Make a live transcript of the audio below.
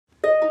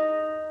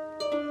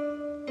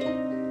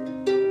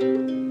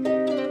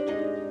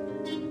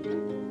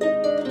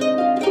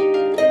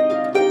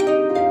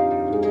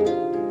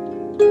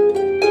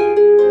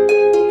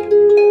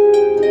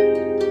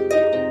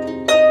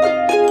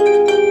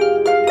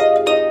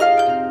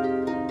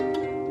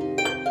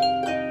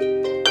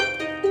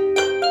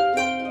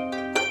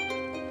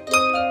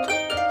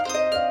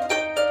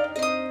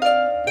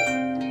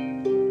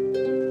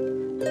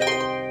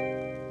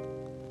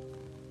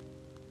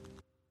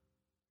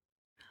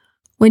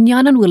When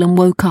Yan and Willem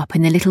woke up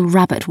in their little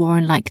rabbit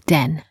warren-like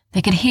den,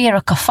 they could hear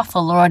a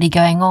kerfuffle already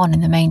going on in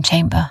the main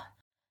chamber.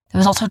 There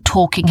was lots of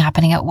talking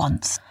happening at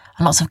once,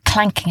 and lots of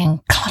clanking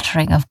and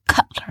cluttering of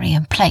cutlery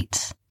and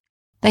plates.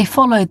 They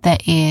followed their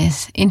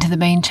ears into the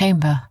main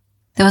chamber.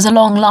 There was a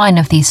long line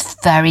of these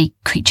furry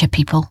creature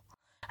people,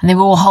 and they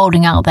were all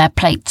holding out their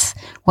plates,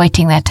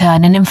 waiting their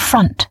turn, and in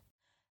front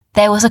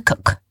there was a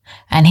cook,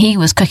 and he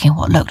was cooking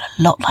what looked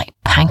a lot like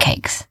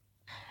pancakes.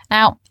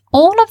 Now,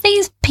 all of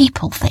these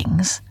people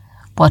things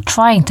were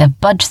trying to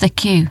budge the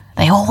queue.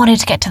 They all wanted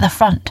to get to the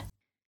front.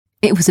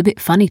 It was a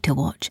bit funny to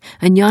watch,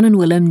 and Yan and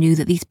Willem knew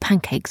that these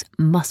pancakes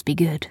must be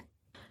good.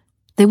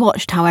 They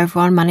watched how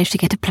everyone managed to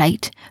get a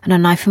plate and a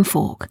knife and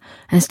fork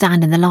and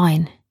stand in the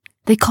line.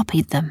 They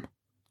copied them.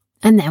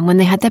 And then, when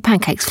they had their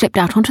pancakes flipped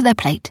out onto their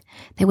plate,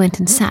 they went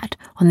and sat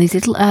on these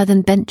little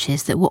earthen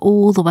benches that were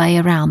all the way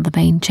around the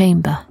main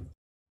chamber.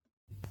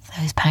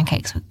 Those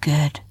pancakes were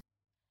good.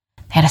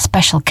 They had a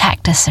special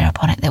cactus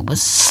syrup on it that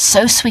was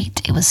so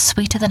sweet it was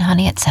sweeter than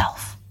honey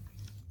itself.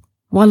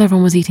 While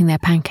everyone was eating their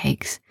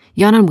pancakes,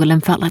 Yan and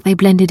Willem felt like they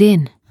blended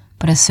in.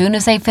 But as soon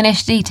as they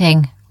finished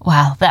eating,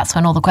 well, that's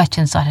when all the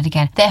questions started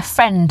again. Their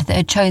friend that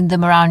had shown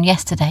them around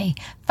yesterday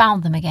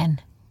found them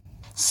again.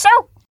 So,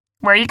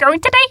 where are you going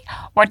today?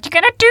 What are you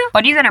going to do?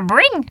 What are you going to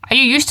bring? Are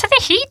you used to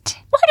the heat?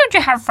 Why don't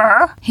you have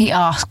fur? He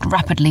asked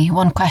rapidly,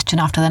 one question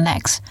after the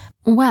next.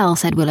 Well,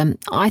 said Willem,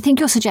 I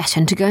think your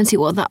suggestion to go and see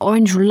what that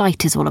orange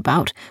light is all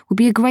about would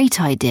be a great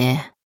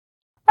idea.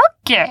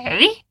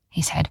 Okay,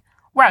 he said.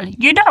 Well,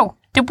 you know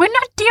that we're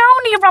not the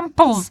only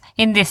Rumpels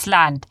in this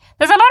land.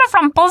 There's a lot of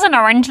Rumpels in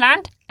Orange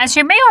Land, as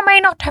you may or may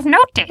not have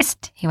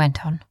noticed, he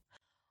went on.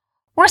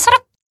 We're sort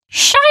of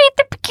shy at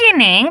the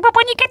beginning, but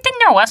when you get to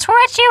know us,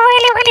 we're actually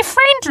really, really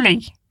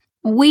friendly.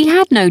 We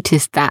had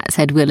noticed that,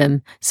 said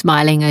Willem,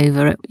 smiling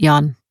over at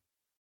Jan.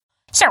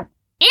 So,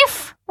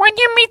 if when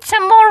you meet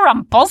some more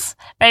Rumpels,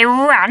 they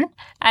run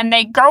and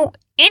they go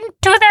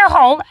into their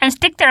hole and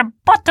stick their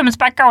bottoms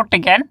back out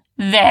again,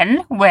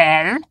 then,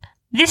 well,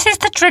 this is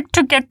the trick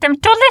to get them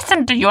to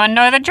listen to you and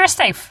know that you're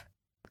safe.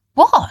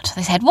 What?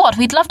 They said, what?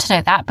 We'd love to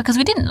know that because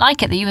we didn't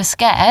like it that you were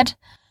scared.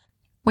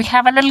 We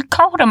have a little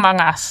code among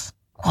us.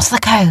 What's the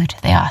code?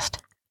 They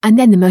asked. And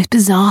then the most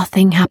bizarre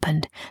thing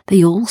happened.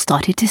 They all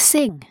started to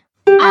sing.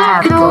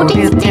 Our code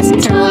is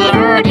this to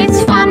learn,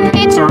 it's fun,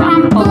 it's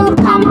rumple,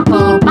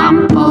 pumple,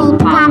 bumple,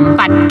 pum.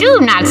 But do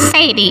not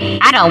say the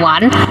other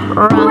one.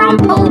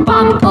 Rumple,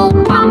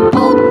 bumple,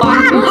 pumple,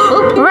 bum.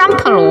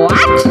 Rumple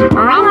what?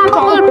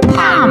 Rumple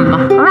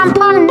pum.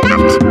 Rumple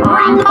nut.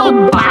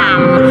 Rumple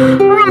bum.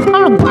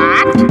 Rumple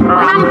what?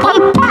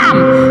 Rumple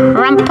pum.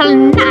 Rumple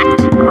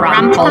nut.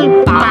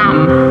 Rumple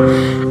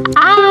bum.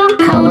 Our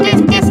code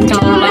is this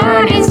to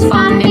learn, it's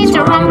fun, it's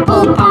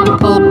rumple,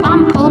 pumple,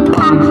 pumple,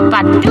 pum.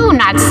 But do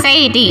not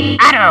say the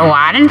other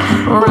one.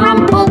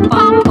 Rumple,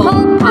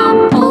 pumple,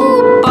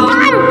 pumple,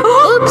 pum.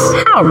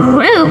 Oops, how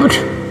rude.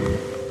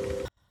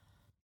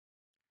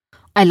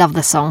 I love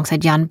the song,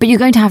 said Jan, but you're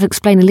going to have to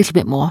explain a little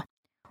bit more.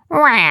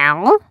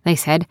 Well, they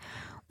said,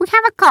 we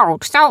have a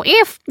code, so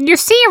if you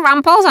see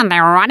Rumpels and they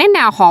run in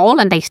their hole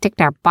and they stick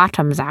their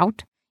bottoms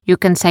out, you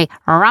can say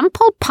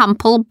rumple,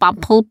 pumple,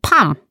 bumple,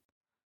 pum.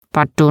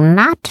 But do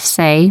not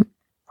say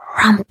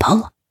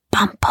rumple,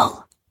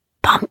 bumple,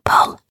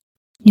 bumple.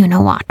 You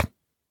know what?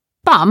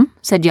 Bum,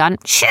 said Jan.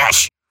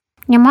 Shush!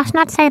 You must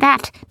not say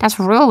that. That's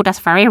rude. That's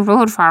very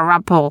rude for a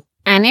Rumple.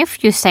 And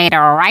if you say the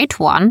right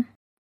one,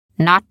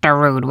 not the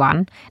rude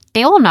one,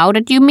 they will know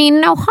that you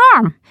mean no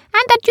harm,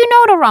 and that you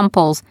know the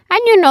Rumpels, and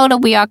you know that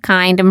we are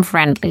kind and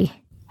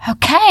friendly.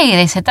 Okay,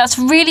 they said, that's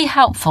really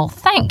helpful.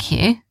 Thank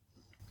you.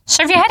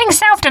 So if you're heading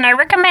south, then I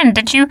recommend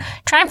that you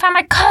try and find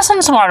my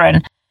cousin's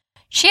warren.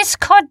 She's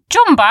called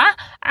Jumba,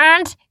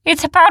 and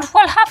it's about,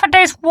 half a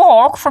day's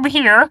walk from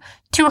here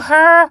to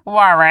her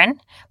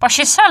warren. But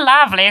she's so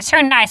lovely, it's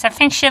so nice. I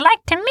think she'd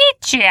like to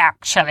meet you,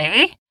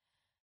 actually.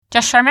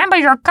 Just remember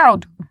your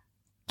code.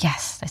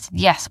 Yes, they said,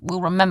 yes,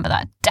 we'll remember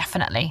that,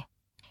 definitely.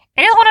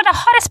 It is one of the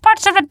hottest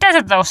parts of the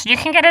desert, though, so you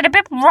can get it a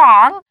bit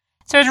wrong.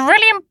 So it's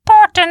really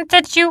important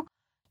that you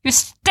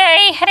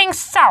stay heading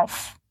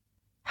south.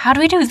 How do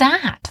we do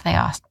that? They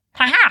asked.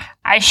 Haha,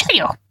 I'll show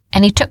you.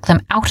 And he took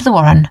them out of the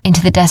warren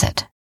into the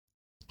desert.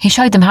 He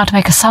showed them how to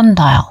make a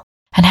sundial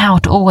and how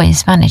to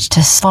always manage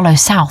to follow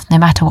south no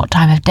matter what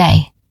time of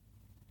day.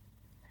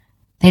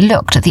 They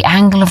looked at the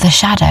angle of the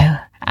shadow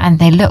and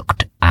they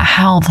looked at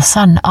how the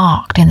sun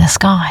arced in the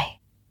sky.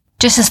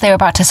 Just as they were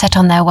about to set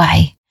on their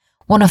way,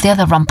 one of the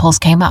other Rumpels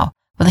came up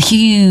with a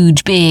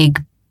huge,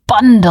 big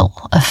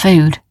bundle of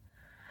food.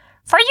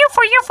 For you,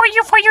 for you, for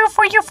you, for you,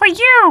 for you, for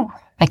you,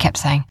 they kept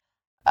saying.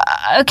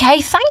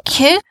 Okay, thank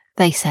you,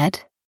 they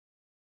said.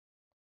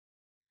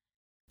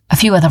 A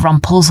few other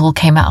Rumpels all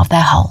came out of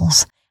their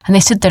holes, and they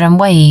stood there and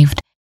waved.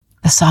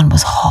 The sun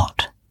was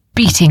hot,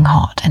 beating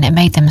hot, and it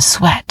made them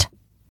sweat.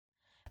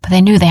 But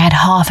they knew they had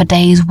half a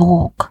day's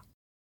walk.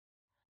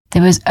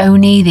 There was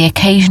only the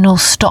occasional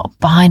stop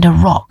behind a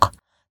rock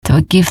that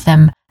would give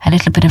them a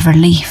little bit of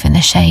relief in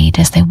the shade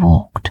as they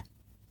walked.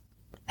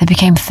 They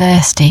became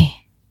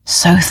thirsty,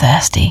 so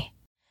thirsty,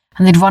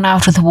 and they'd run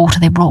out of the water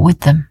they brought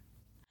with them.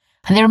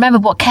 And they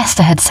remembered what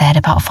Kester had said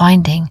about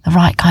finding the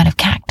right kind of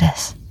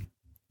cactus.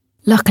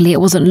 Luckily,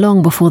 it wasn't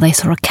long before they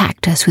saw a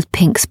cactus with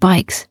pink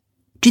spikes.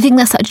 "Do you think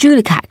that's that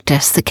Jula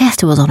cactus that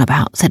Kester was on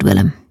about?" said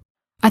Willem.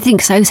 "I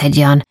think so," said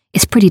Jan.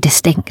 "It's pretty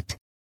distinct."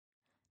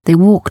 They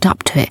walked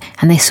up to it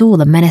and they saw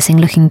the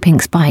menacing-looking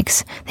pink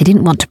spikes. They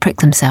didn't want to prick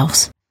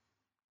themselves.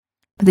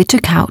 But they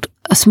took out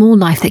a small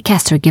knife that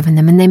Kester had given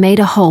them and they made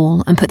a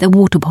hole and put their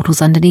water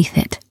bottles underneath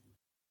it.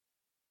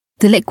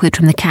 The liquid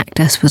from the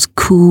cactus was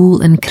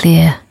cool and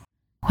clear.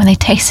 When they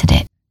tasted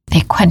it,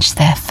 they quenched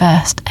their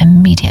thirst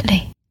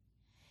immediately.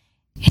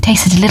 It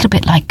tasted a little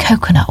bit like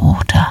coconut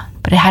water,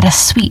 but it had a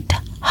sweet,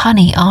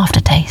 honey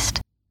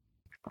aftertaste.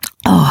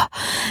 "Oh,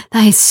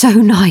 that is so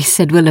nice,"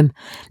 said Willem.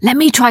 "Let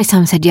me try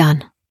some," said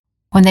Jan.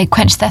 When they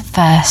quenched their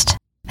thirst,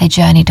 they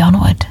journeyed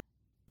onward.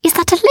 "Is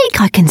that a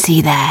lake I can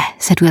see there?"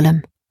 said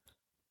Willem.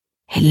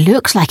 "It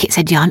looks like it,"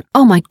 said Jan.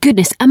 "Oh my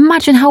goodness,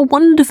 imagine how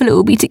wonderful it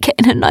will be to get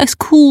in a nice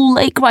cool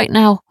lake right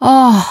now.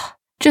 Oh,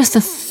 just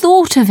the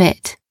thought of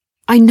it."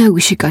 "I know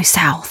we should go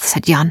south,"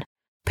 said Jan,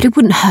 "but it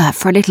wouldn't hurt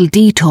for a little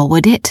detour,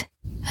 would it?"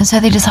 And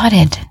so they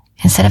decided,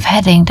 instead of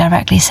heading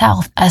directly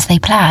south as they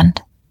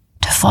planned,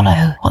 to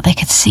follow what they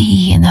could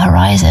see in the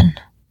horizon,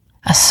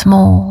 a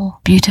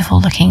small,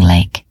 beautiful-looking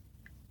lake.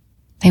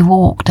 They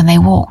walked and they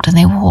walked and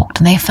they walked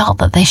and they felt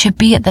that they should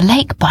be at the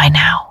lake by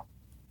now.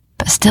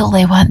 But still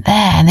they weren't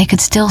there and they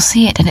could still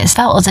see it and it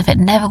felt as if it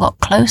never got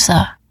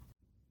closer.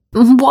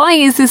 "Why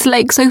is this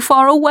lake so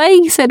far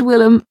away?" said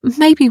Willem.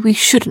 "Maybe we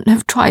shouldn't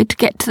have tried to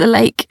get to the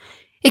lake."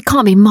 "It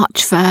can't be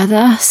much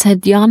further,"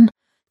 said Jan.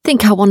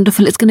 "Think how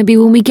wonderful it's going to be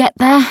when we get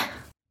there."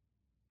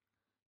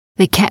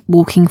 They kept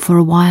walking for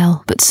a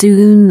while, but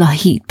soon the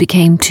heat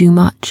became too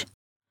much.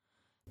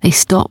 They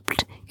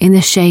stopped in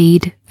the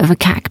shade of a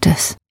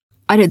cactus.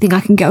 "I don't think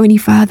I can go any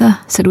further,"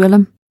 said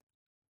Willem.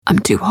 "I'm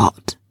too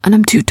hot and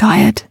I'm too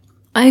tired."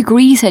 "I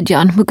agree," said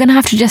Jan. "We're going to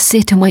have to just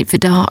sit and wait for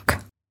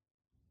dark."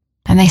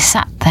 And they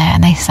sat there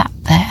and they sat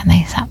there and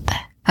they sat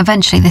there.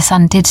 Eventually the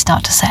sun did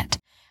start to set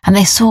and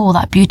they saw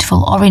that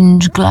beautiful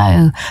orange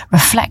glow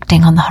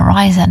reflecting on the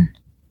horizon.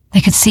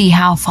 They could see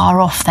how far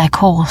off their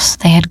course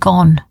they had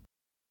gone.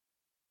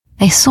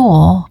 They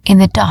saw in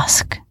the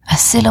dusk a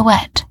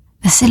silhouette.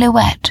 The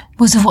silhouette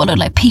was of what looked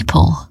like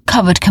people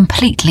covered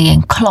completely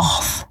in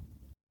cloth.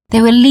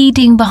 They were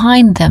leading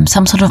behind them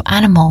some sort of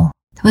animal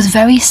that was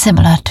very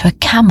similar to a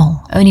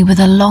camel, only with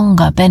a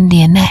longer,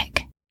 bendier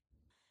neck.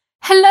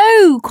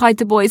 "Hello!" cried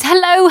the boys.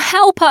 "Hello!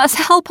 Help us!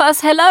 Help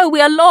us! Hello!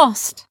 We are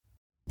lost!"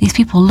 These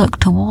people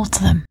looked towards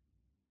them.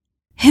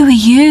 "Who are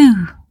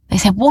you?" they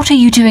said. "What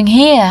are you doing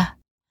here?"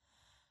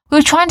 "We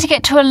were trying to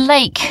get to a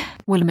lake,"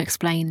 Willem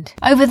explained.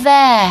 "Over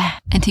there,"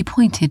 and he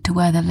pointed to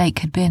where the lake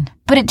had been.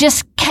 "But it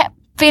just kept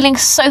feeling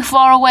so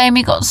far away and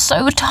we got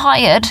so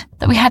tired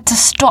that we had to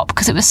stop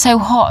because it was so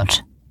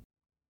hot."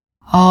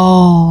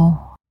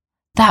 "Oh,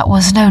 that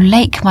was no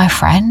lake, my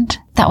friend.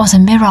 That was a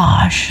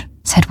mirage,"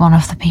 said one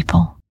of the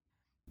people.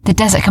 "The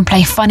desert can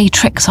play funny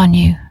tricks on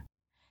you.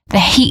 The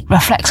heat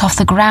reflects off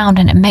the ground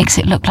and it makes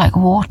it look like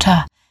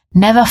water.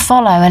 Never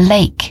follow a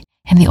lake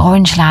in the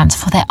Orange Lands,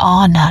 for there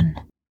are none."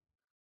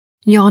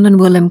 Jan and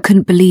Willem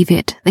couldn't believe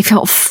it. They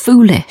felt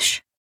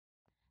foolish.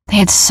 They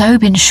had so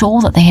been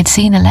sure that they had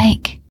seen a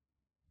lake.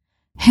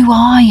 "Who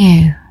are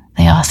you?"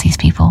 they asked these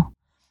people.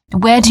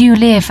 "Where do you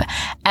live?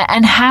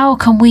 And how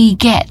can we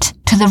get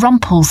to the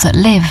Rumpels that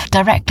live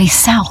directly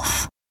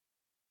south?"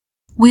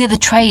 "We are the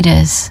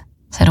traders,"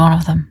 said one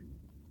of them.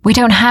 "We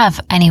don't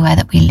have anywhere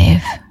that we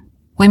live.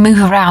 We move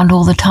around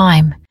all the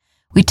time.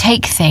 We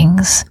take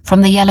things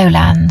from the Yellow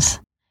Lands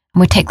and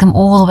we take them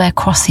all the way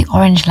across the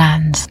Orange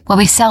Lands, where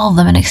we sell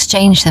them and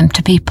exchange them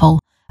to people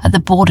at the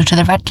border to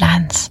the Red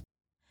Lands.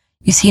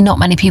 You see, not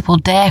many people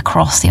dare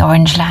cross the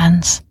Orange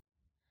Lands.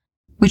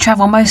 We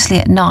travel mostly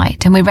at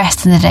night and we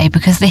rest in the day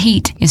because the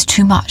heat is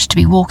too much to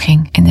be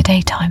walking in the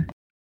daytime."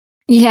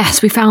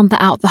 "Yes, we found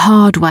that out the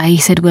hard way,"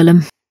 said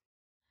Willem.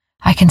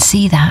 "I can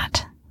see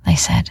that," they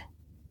said.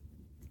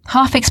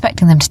 Half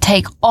expecting them to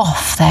take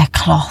off their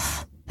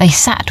cloth, they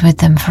sat with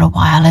them for a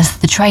while as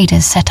the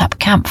traders set up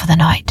camp for the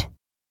night.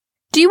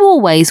 "Do you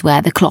always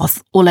wear the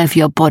cloth all over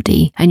your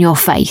body and your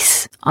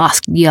face?"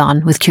 asked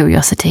Jan with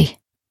curiosity.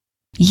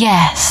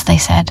 "Yes," they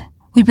said.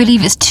 "We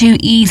believe it's too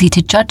easy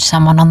to judge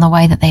someone on the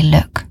way that they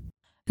look,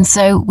 and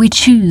so we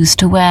choose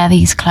to wear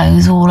these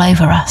clothes all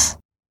over us.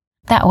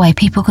 That way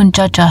people can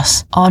judge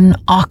us on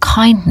our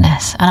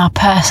kindness and our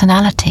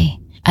personality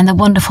and the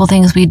wonderful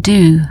things we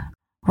do,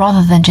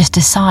 rather than just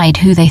decide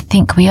who they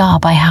think we are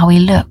by how we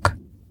look."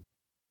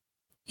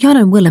 Jan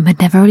and Willem had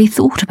never really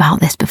thought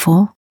about this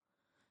before.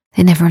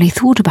 They never really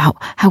thought about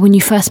how when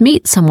you first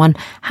meet someone,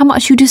 how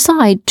much you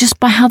decide just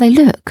by how they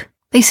look.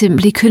 They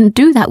simply couldn't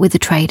do that with the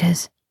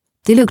traders.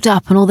 They looked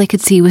up and all they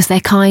could see was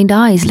their kind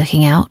eyes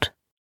looking out.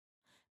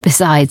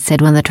 "Besides,"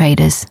 said one of the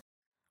traders,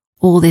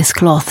 "all this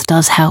cloth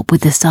does help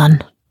with the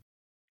sun."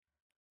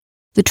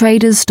 The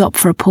traders stopped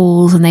for a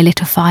pause and they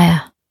lit a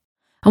fire.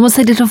 And once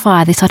they lit a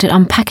fire, they started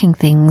unpacking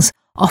things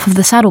off of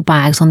the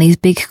saddlebags on these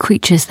big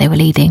creatures they were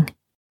leading.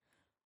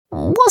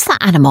 What's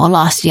that animal?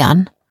 Asked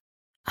Yan.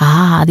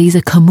 Ah, these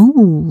are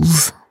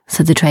camels,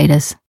 said the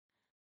traders.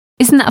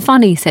 Isn't that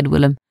funny? Said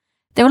Willem.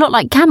 They're a lot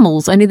like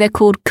camels, only they're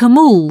called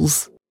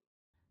camels.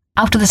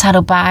 Out of the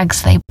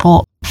saddlebags they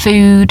brought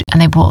food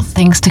and they brought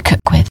things to cook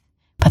with,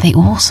 but they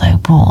also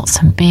brought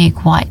some big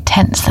white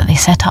tents that they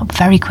set up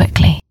very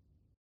quickly.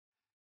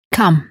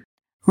 Come,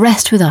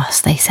 rest with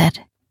us, they said.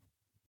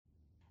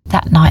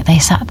 That night they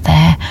sat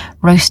there,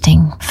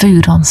 roasting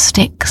food on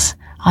sticks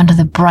under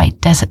the bright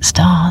desert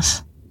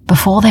stars.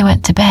 Before they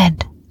went to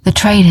bed, the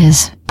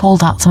traders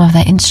pulled out some of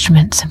their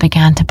instruments and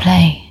began to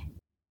play.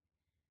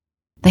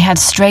 They had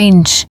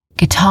strange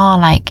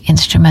guitar-like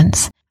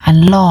instruments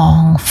and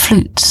long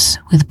flutes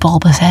with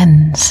bulbous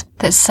ends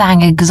that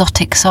sang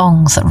exotic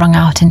songs that rung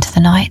out into the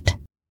night.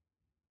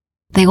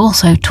 They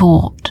also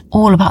taught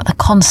all about the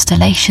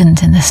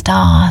constellations in the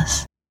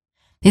stars.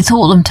 They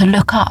taught them to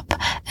look up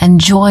and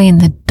join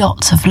the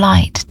dots of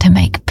light to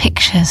make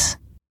pictures.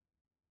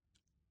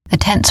 The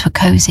tents were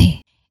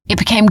cosy. It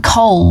became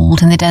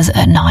cold in the desert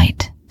at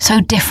night,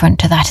 so different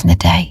to that in the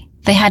day.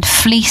 They had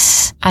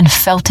fleece and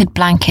felted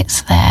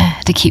blankets there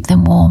to keep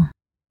them warm.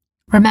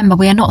 Remember,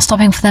 we are not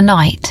stopping for the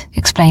night,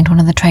 explained one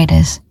of the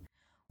traders.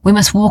 We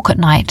must walk at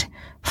night,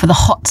 for the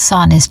hot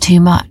sun is too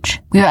much.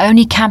 We are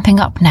only camping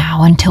up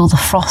now until the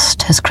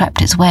frost has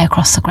crept its way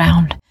across the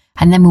ground,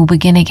 and then we'll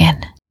begin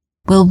again.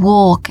 We'll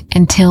walk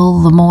until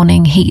the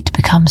morning heat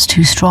becomes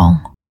too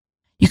strong.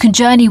 You can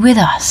journey with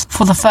us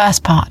for the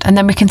first part, and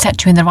then we can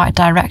set you in the right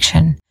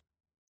direction.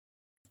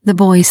 The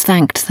boys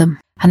thanked them,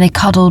 and they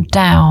cuddled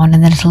down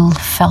in the little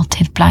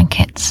felted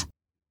blankets,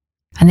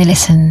 and they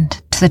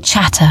listened to the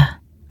chatter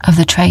of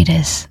the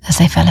traders as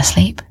they fell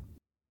asleep.